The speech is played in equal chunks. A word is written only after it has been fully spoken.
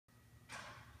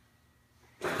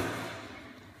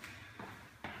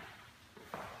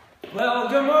Well,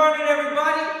 good morning,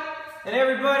 everybody. And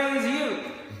everybody is you,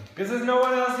 because there's no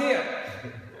one else here.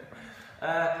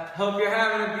 Hope you're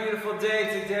having a beautiful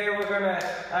day. Today we're going to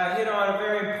hit on a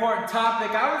very important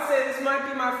topic. I would say this might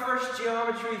be my first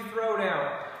geometry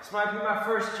throwdown. This might be my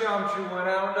first geometry one.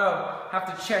 I don't know.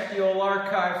 Have to check the old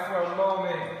archive for a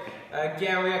moment.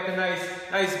 Again, we got the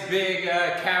nice big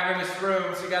cavernous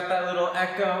room, so you got that little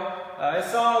echo.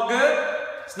 It's all good.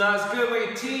 It's not as good when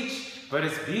you teach, but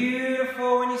it's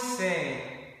beautiful when you sing.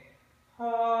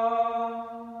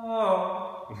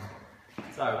 Oh.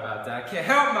 Sorry about that. I can't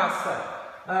help myself.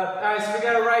 Alright, so we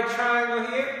got a right triangle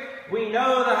here. We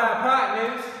know the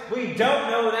hypotenuse. We don't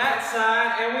know that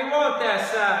side, and we want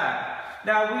that side.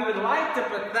 Now, we would like to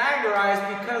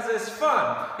Pythagoreize because it's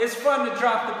fun. It's fun to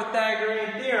drop the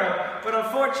Pythagorean theorem, but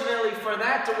unfortunately for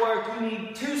that to work, you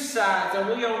need two sides, and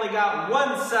we only got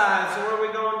one side, so what are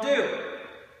we going to do?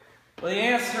 Well, the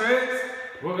answer is,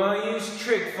 we're going to use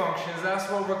trig functions. That's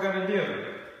what we're going to do.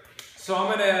 So I'm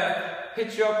going to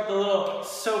hit you up with a little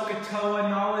SOHCAHTOA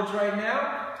knowledge right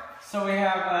now. So we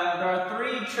have, there are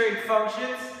three trig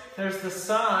functions. There's the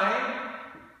sine,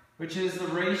 which is the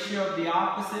ratio of the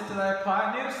opposite to the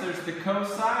hypotenuse. There's the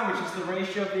cosine, which is the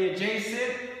ratio of the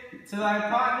adjacent to the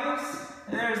hypotenuse.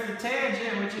 And there's the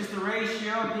tangent, which is the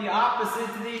ratio of the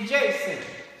opposite to the adjacent.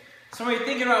 So when you're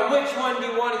thinking about which one do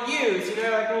you want to use, you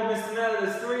know, like, well, Mr. Nutter,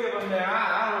 there's three of them there.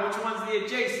 I don't know which one's the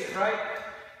adjacent, right?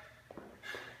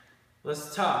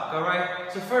 Let's talk, all right?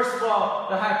 So first of all,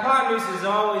 the hypotenuse is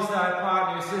always the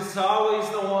hypotenuse. It's always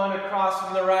the one across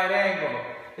from the right angle.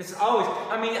 It's always,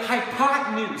 I mean,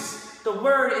 hypotenuse. The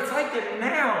word, it's like a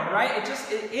noun, right? It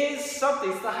is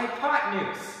something. It's the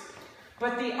hypotenuse.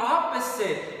 But the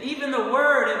opposite, even the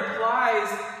word implies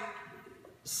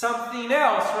something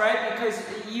else, right? Because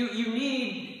you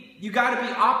got to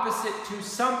be opposite to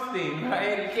something,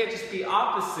 right? You can't just be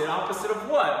opposite. Opposite of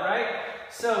what, right?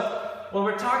 So when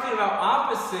we're talking about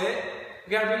opposite,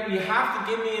 you have to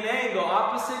give me an angle.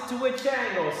 Opposite to which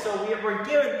angle? So we're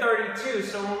given 32.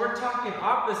 So when we're talking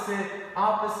opposite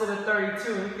of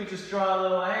 32, we could just draw a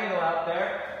little angle out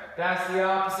there. That's the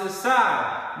opposite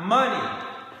side. Money.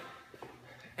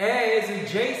 A is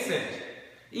adjacent.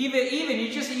 Even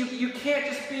you can't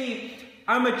just be,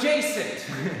 I'm adjacent.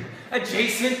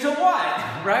 Adjacent to what,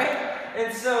 right?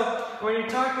 And so when you're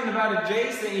talking about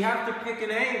adjacent, you have to pick an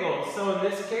angle. So in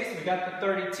this case, we got the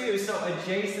 32. So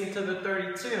adjacent to the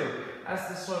 32. That's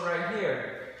this one right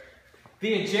here.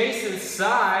 The adjacent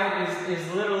side is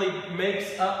literally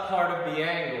makes up part of the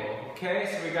angle. Okay,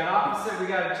 so we got opposite, we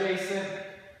got adjacent.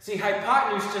 See,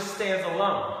 hypotenuse just stands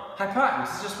alone.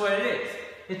 Hypotenuse is just what it is.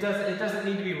 It doesn't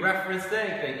need to be referenced to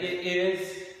anything. It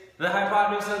is the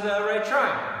hypotenuse of the right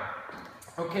triangle.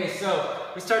 Okay, so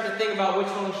we start to think about which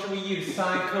one should we use,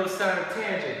 sine, cosine, or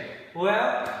tangent.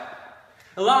 Well,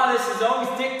 a lot of this is always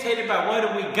dictated by what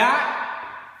do we got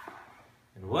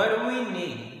and what do we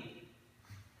need.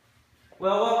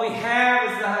 Well, what we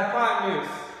have is the hypotenuse.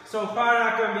 So we're probably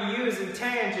not going to be using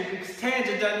tangent because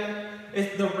tangent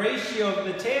doesn't, the ratio of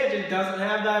the tangent doesn't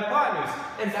have the hypotenuse.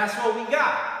 And that's what we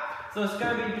got. So it's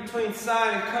going to be between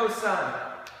sine and cosine.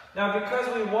 Now, because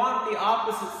we want the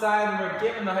opposite side and we're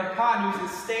given the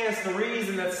hypotenuse, it stands to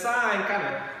reason that sine kind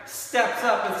of steps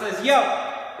up and says, yo,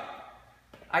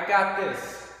 I got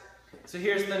this. So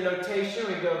here's the notation.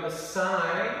 We go the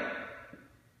sine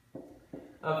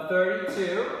of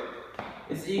 32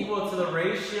 is equal to the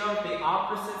ratio of the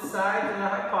opposite side to the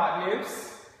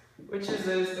hypotenuse, which is,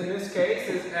 in this case,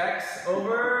 is x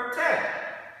over 10.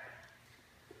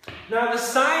 Now the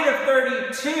sine of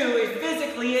 32,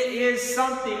 physically it is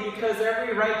something because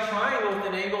every right triangle with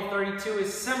an angle 32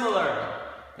 is similar.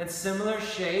 And similar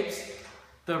shapes,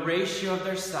 the ratio of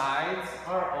their sides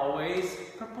are always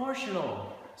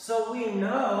proportional. So we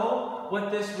know what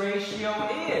this ratio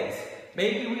is.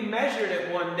 Maybe we measured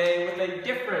it one day with a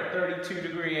different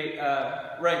 32-degree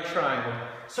right triangle.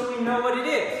 So we know what it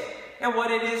is. And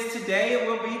what it is today, it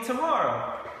will be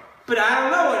tomorrow. But I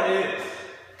don't know what it is.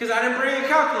 Because I didn't bring a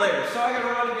calculator, so I gotta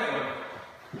run and get one.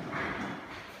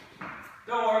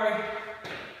 Don't worry.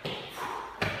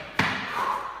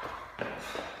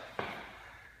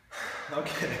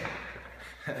 Okay.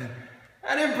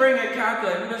 I didn't bring a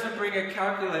calculator. Who doesn't bring a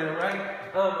calculator, right?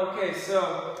 Okay,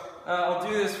 so I'll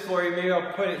do this for you. Maybe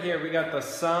I'll put it here. We got the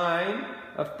sine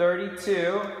of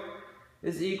 32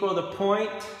 is equal to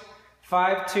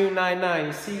 0.5299.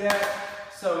 You see that?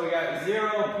 So we got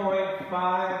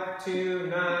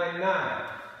 0.5299.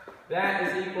 That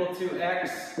is equal to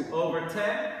x over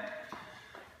 10.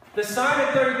 The sine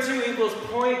of 32 equals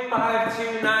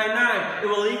 0.5299. It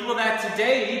will equal that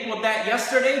today. It equaled that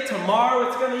yesterday. Tomorrow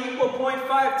it's going to equal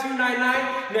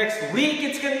 0.5299. Next week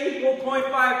it's going to equal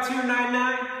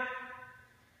 0.5299.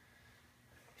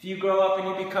 If you grow up and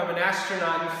you become an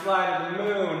astronaut, you fly to the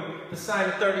moon, the sine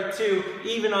of 32,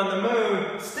 even on the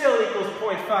moon, still equals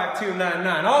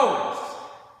 0.5299. Always.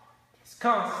 It's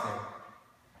constant.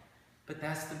 But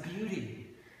that's the beauty.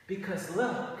 Because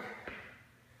look,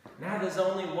 now there's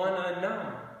only one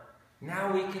unknown.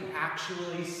 Now we can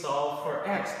actually solve for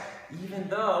x, even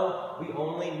though we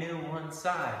only knew one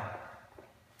side.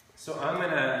 So I'm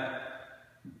going to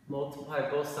multiply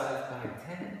both sides by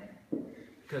 10,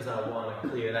 because I want to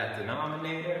clear that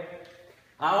denominator.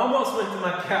 I almost went to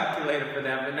my calculator for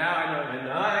that, but now I know,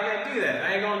 no, I ain't going to do that.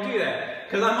 I ain't going to do that.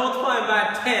 Because I'm multiplying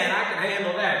by 10, I can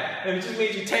handle that. And it just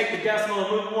means you take the decimal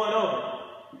and move one over.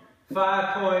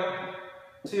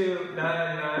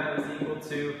 5.299 is equal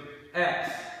to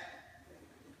x.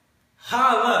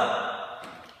 Holla!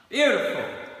 Beautiful!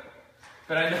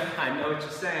 But I know what you're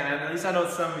saying. At least I know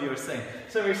what some of you are saying.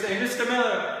 Some of you are saying, Mr.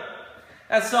 Miller,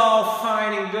 that's all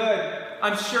fine and good.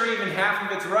 I'm sure even half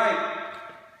of it's right.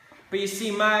 But you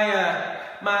see, my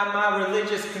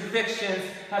religious convictions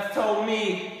have told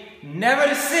me never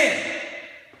to sin.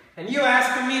 And you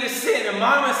asking me to sin, and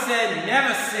Mama said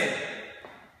never sin.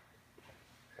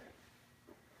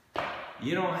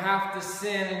 You don't have to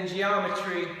sin in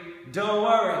geometry. Don't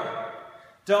worry.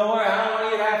 Don't worry. I don't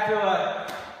want you to have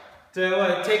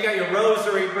to take out your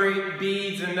rosary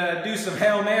beads and do some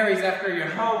Hail Marys after your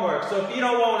homework. So if you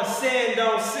don't want to sin,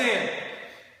 don't sin.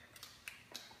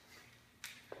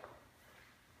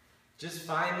 Just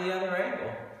find the other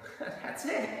angle. That's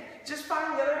it. Just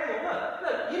find the other angle.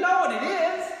 Look, you know what it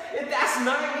is. If that's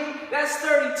 90, that's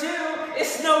 32.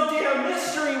 It's no damn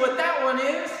mystery what that one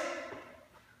is.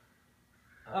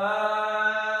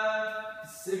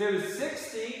 If it was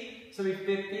 60, so it'd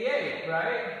be 58,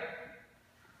 right?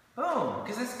 Boom,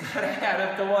 because it's got to add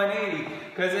up to 180,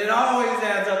 because it always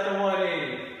adds up to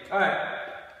 180. All right.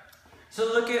 So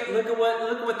look at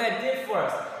what that did for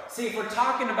us. See, if we're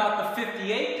talking about the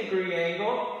 58-degree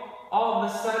angle, all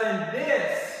of a sudden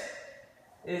this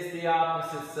is the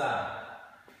opposite side.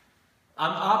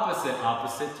 I'm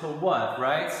opposite to what,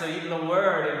 right? So even the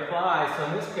word implies, so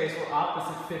in this case we're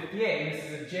opposite 58, and this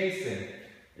is adjacent.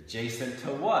 Adjacent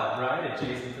to what, right?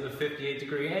 Adjacent to the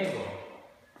 58-degree angle.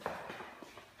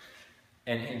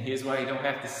 And here's why you don't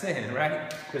have to sin, right?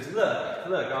 Because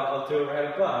look, I'll do it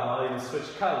right above. I'll even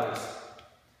switch colors.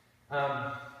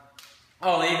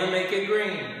 I'll even make it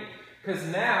green. Because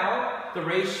now the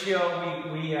ratio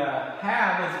we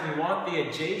have is we want the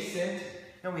adjacent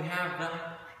and we have the.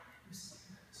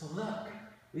 So look,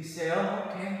 we say, oh,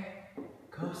 okay,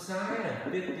 cosine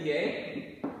of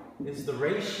 58 is the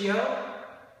ratio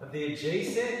of the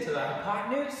adjacent to the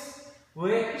hypotenuse,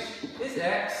 which is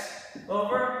x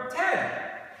over 10.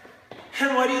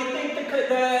 And what do you think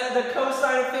the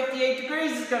cosine of 58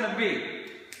 degrees is going to be?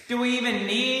 Do we even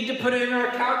need to put it in our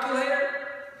calculator?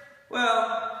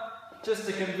 Well, just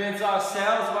to convince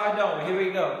ourselves, why don't we? Here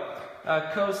we go.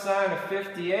 Cosine of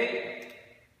 58.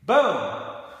 Boom.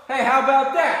 Hey, how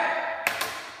about that?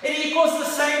 It equals the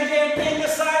same damn thing the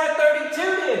sine of 32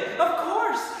 did. Of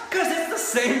course, because it's the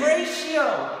same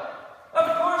ratio.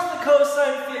 Of course the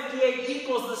cosine of 58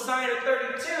 equals the sine of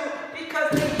 32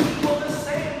 because they equal the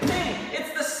same thing.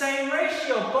 It's the same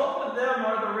ratio. Both of them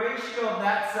are the ratio of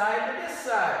that side to this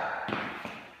side.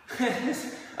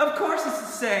 Of course it's the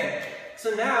same.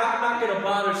 So now I'm not going to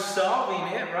bother solving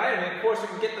it, right? And of course we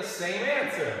can get the same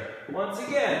answer. Once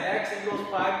again, x equals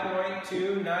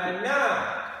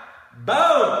 5.299.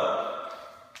 Boom!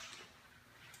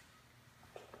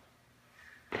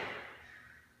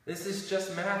 This is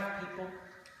just math, people.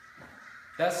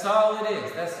 That's all it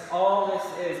is. That's all this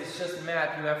is. It's just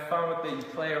math. You have fun with it. You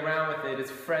play around with it. It's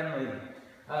friendly.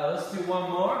 Let's do one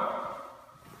more.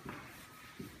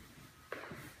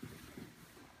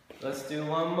 Let's do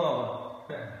one more.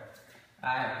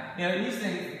 You know, these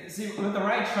things, see, with the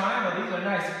right triangle, these are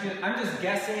nice. I'm just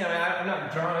guessing. I'm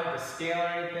not drawing up the scale or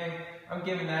anything. I'm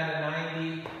giving that a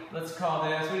 90. Let's call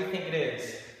this. What do you think it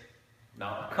is?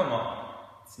 No, come on.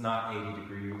 It's not 80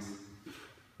 degrees.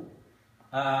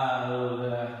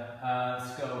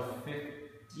 Let's go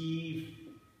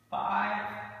 55.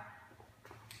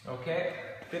 Okay,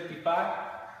 55.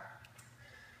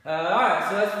 Alright,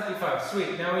 so that's 55.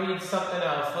 Sweet. Now we need something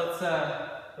else.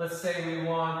 Let's say we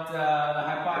want the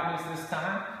hypotenuse this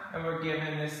time, and we're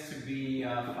giving this to be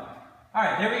 5.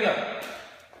 Alright, there we go.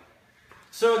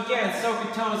 So again,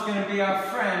 SOHCAHTOA is going to be our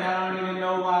friend. I don't even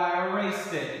know why I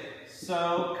erased it.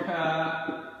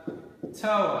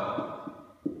 SOHCAHTOA.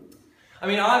 I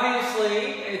mean,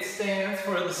 obviously, it stands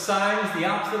for the sine is the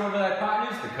opposite over the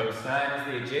hypotenuse, the cosine is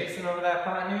the adjacent over the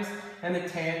hypotenuse, and the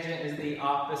tangent is the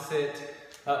opposite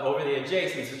over the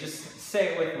adjacent. So just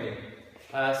say it with me.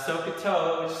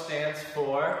 SOHCAHTOA, which stands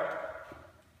for,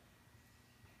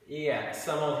 yeah,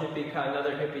 some old hippie,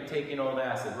 another hippie taking old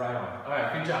acid, right on. All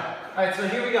right, good job. All right, so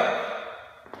here we go.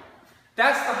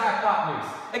 That's the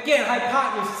hypotenuse. Again,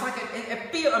 hypotenuse, it's like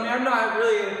I mean, I'm not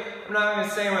going to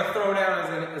say I'm going to throw down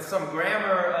as some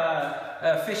grammar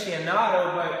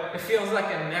aficionado, but it feels like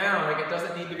a noun, like it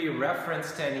doesn't need to be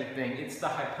referenced to anything. It's the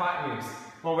hypotenuse.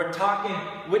 When we're talking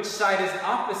which side is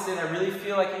opposite, I really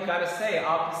feel like you got to say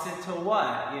opposite to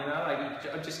what, you know? Like you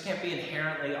just can't be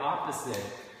inherently opposite.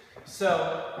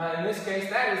 So, in this case,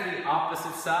 that is the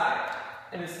opposite side,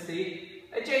 and it's the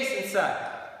adjacent side.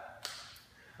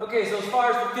 Okay, so as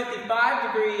far as the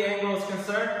 55-degree angle is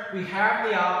concerned, we have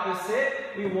the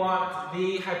opposite. We want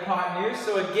the hypotenuse.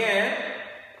 So again,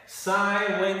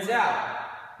 sine wins out.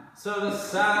 So the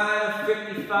sine of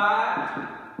 55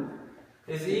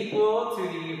 is equal to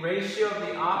the ratio of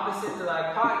the opposite to the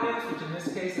hypotenuse, which in this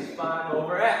case is 5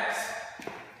 over x.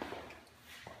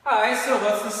 Alright, so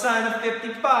what's the sine of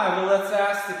 55? Well, let's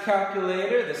ask the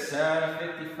calculator. The sine of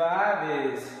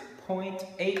 55 is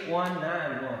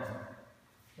 0.8191.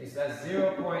 Okay, so that's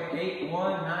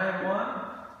 0.8191.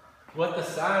 What the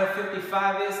sine of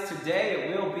 55 is today,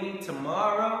 it will be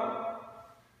tomorrow.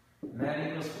 And that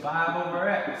equals 5 over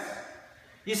x.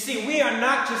 You see, we are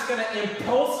not just going to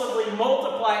impulsively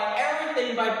multiply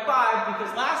everything by 5,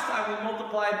 because last time we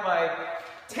multiplied by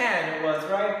 10, it was,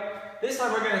 right? This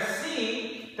time we're going to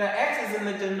see that x is in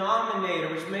the denominator,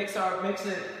 which makes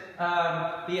it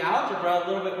the algebra a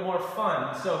little bit more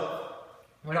fun. So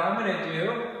what I'm going to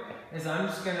do is I'm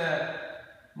just going to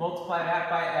multiply that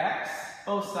by x,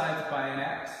 both sides by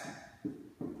x,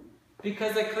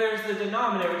 because it clears the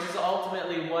denominator, which is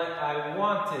ultimately what I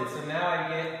wanted. So now I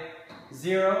get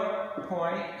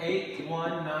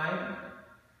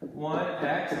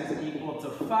 0.8191x is equal to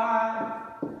 5.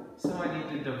 So I need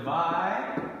to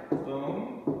divide. Boom.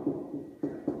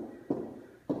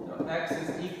 So x is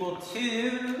equal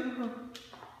to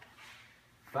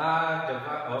 5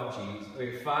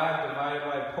 divided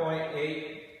by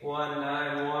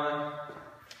 0.8191.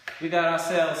 We got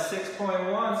ourselves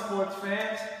 6.1, sports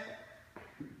fans.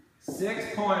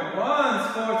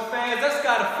 6.1, sports fans. That's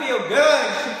got to feel good.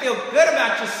 You should feel good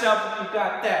about yourself if you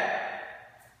got that.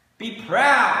 Be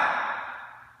proud.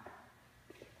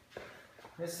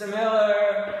 Mr.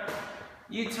 Miller,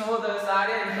 you told us I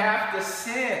didn't have to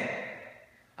sin.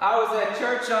 I was at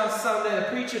church on Sunday. The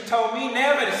preacher told me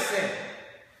never to sin.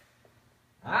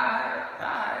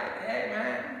 Alright, hey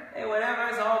man, hey whatever,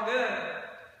 it's all good.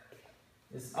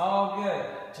 It's all good.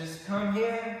 Just come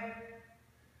here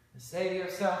and say to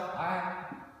yourself,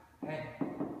 hey,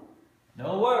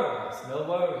 no worries, no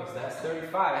worries. That's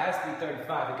 35, it has to be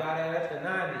 35. We gotta add up to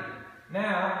 90.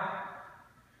 Now,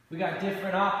 we got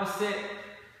different opposite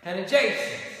and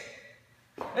adjacent.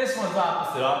 This one's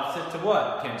opposite. Opposite to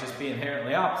what? Can't just be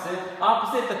inherently opposite.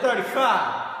 Opposite to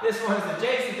 35. This one's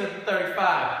adjacent to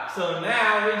 35. So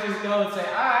now we just go and say,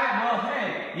 alright, well,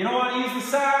 hey, you don't want to use the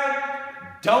sine?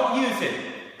 Don't use it.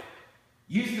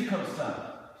 Use the cosine.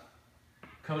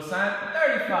 Cosine of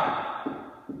 35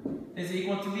 is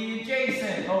equal to the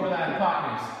adjacent over the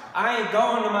hypotenuse. I ain't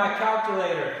going to my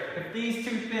calculator. If these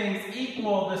two things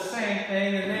equal the same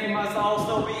thing, then they must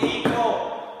also be equal.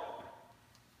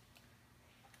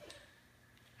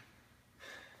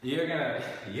 You're gonna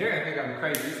think I'm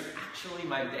crazy. This is actually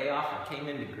my day off. I came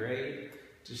in to grade,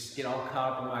 just get all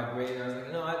caught up in my grade. And I was like,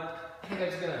 you know what? I think I'm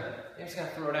just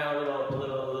gonna throw down a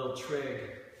little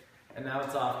trig. And now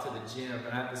it's off to the gym. And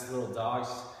I have this little dog.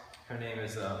 Her name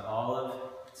is Olive.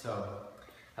 So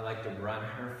I like to run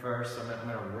her first. So I'm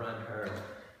gonna run her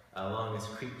along this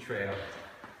creek trail.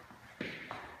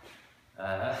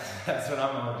 That's what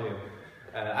I'm gonna do.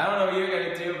 I don't know what you're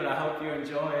gonna do, but I hope you're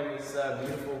enjoying this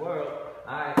beautiful world.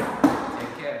 All right,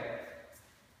 take care.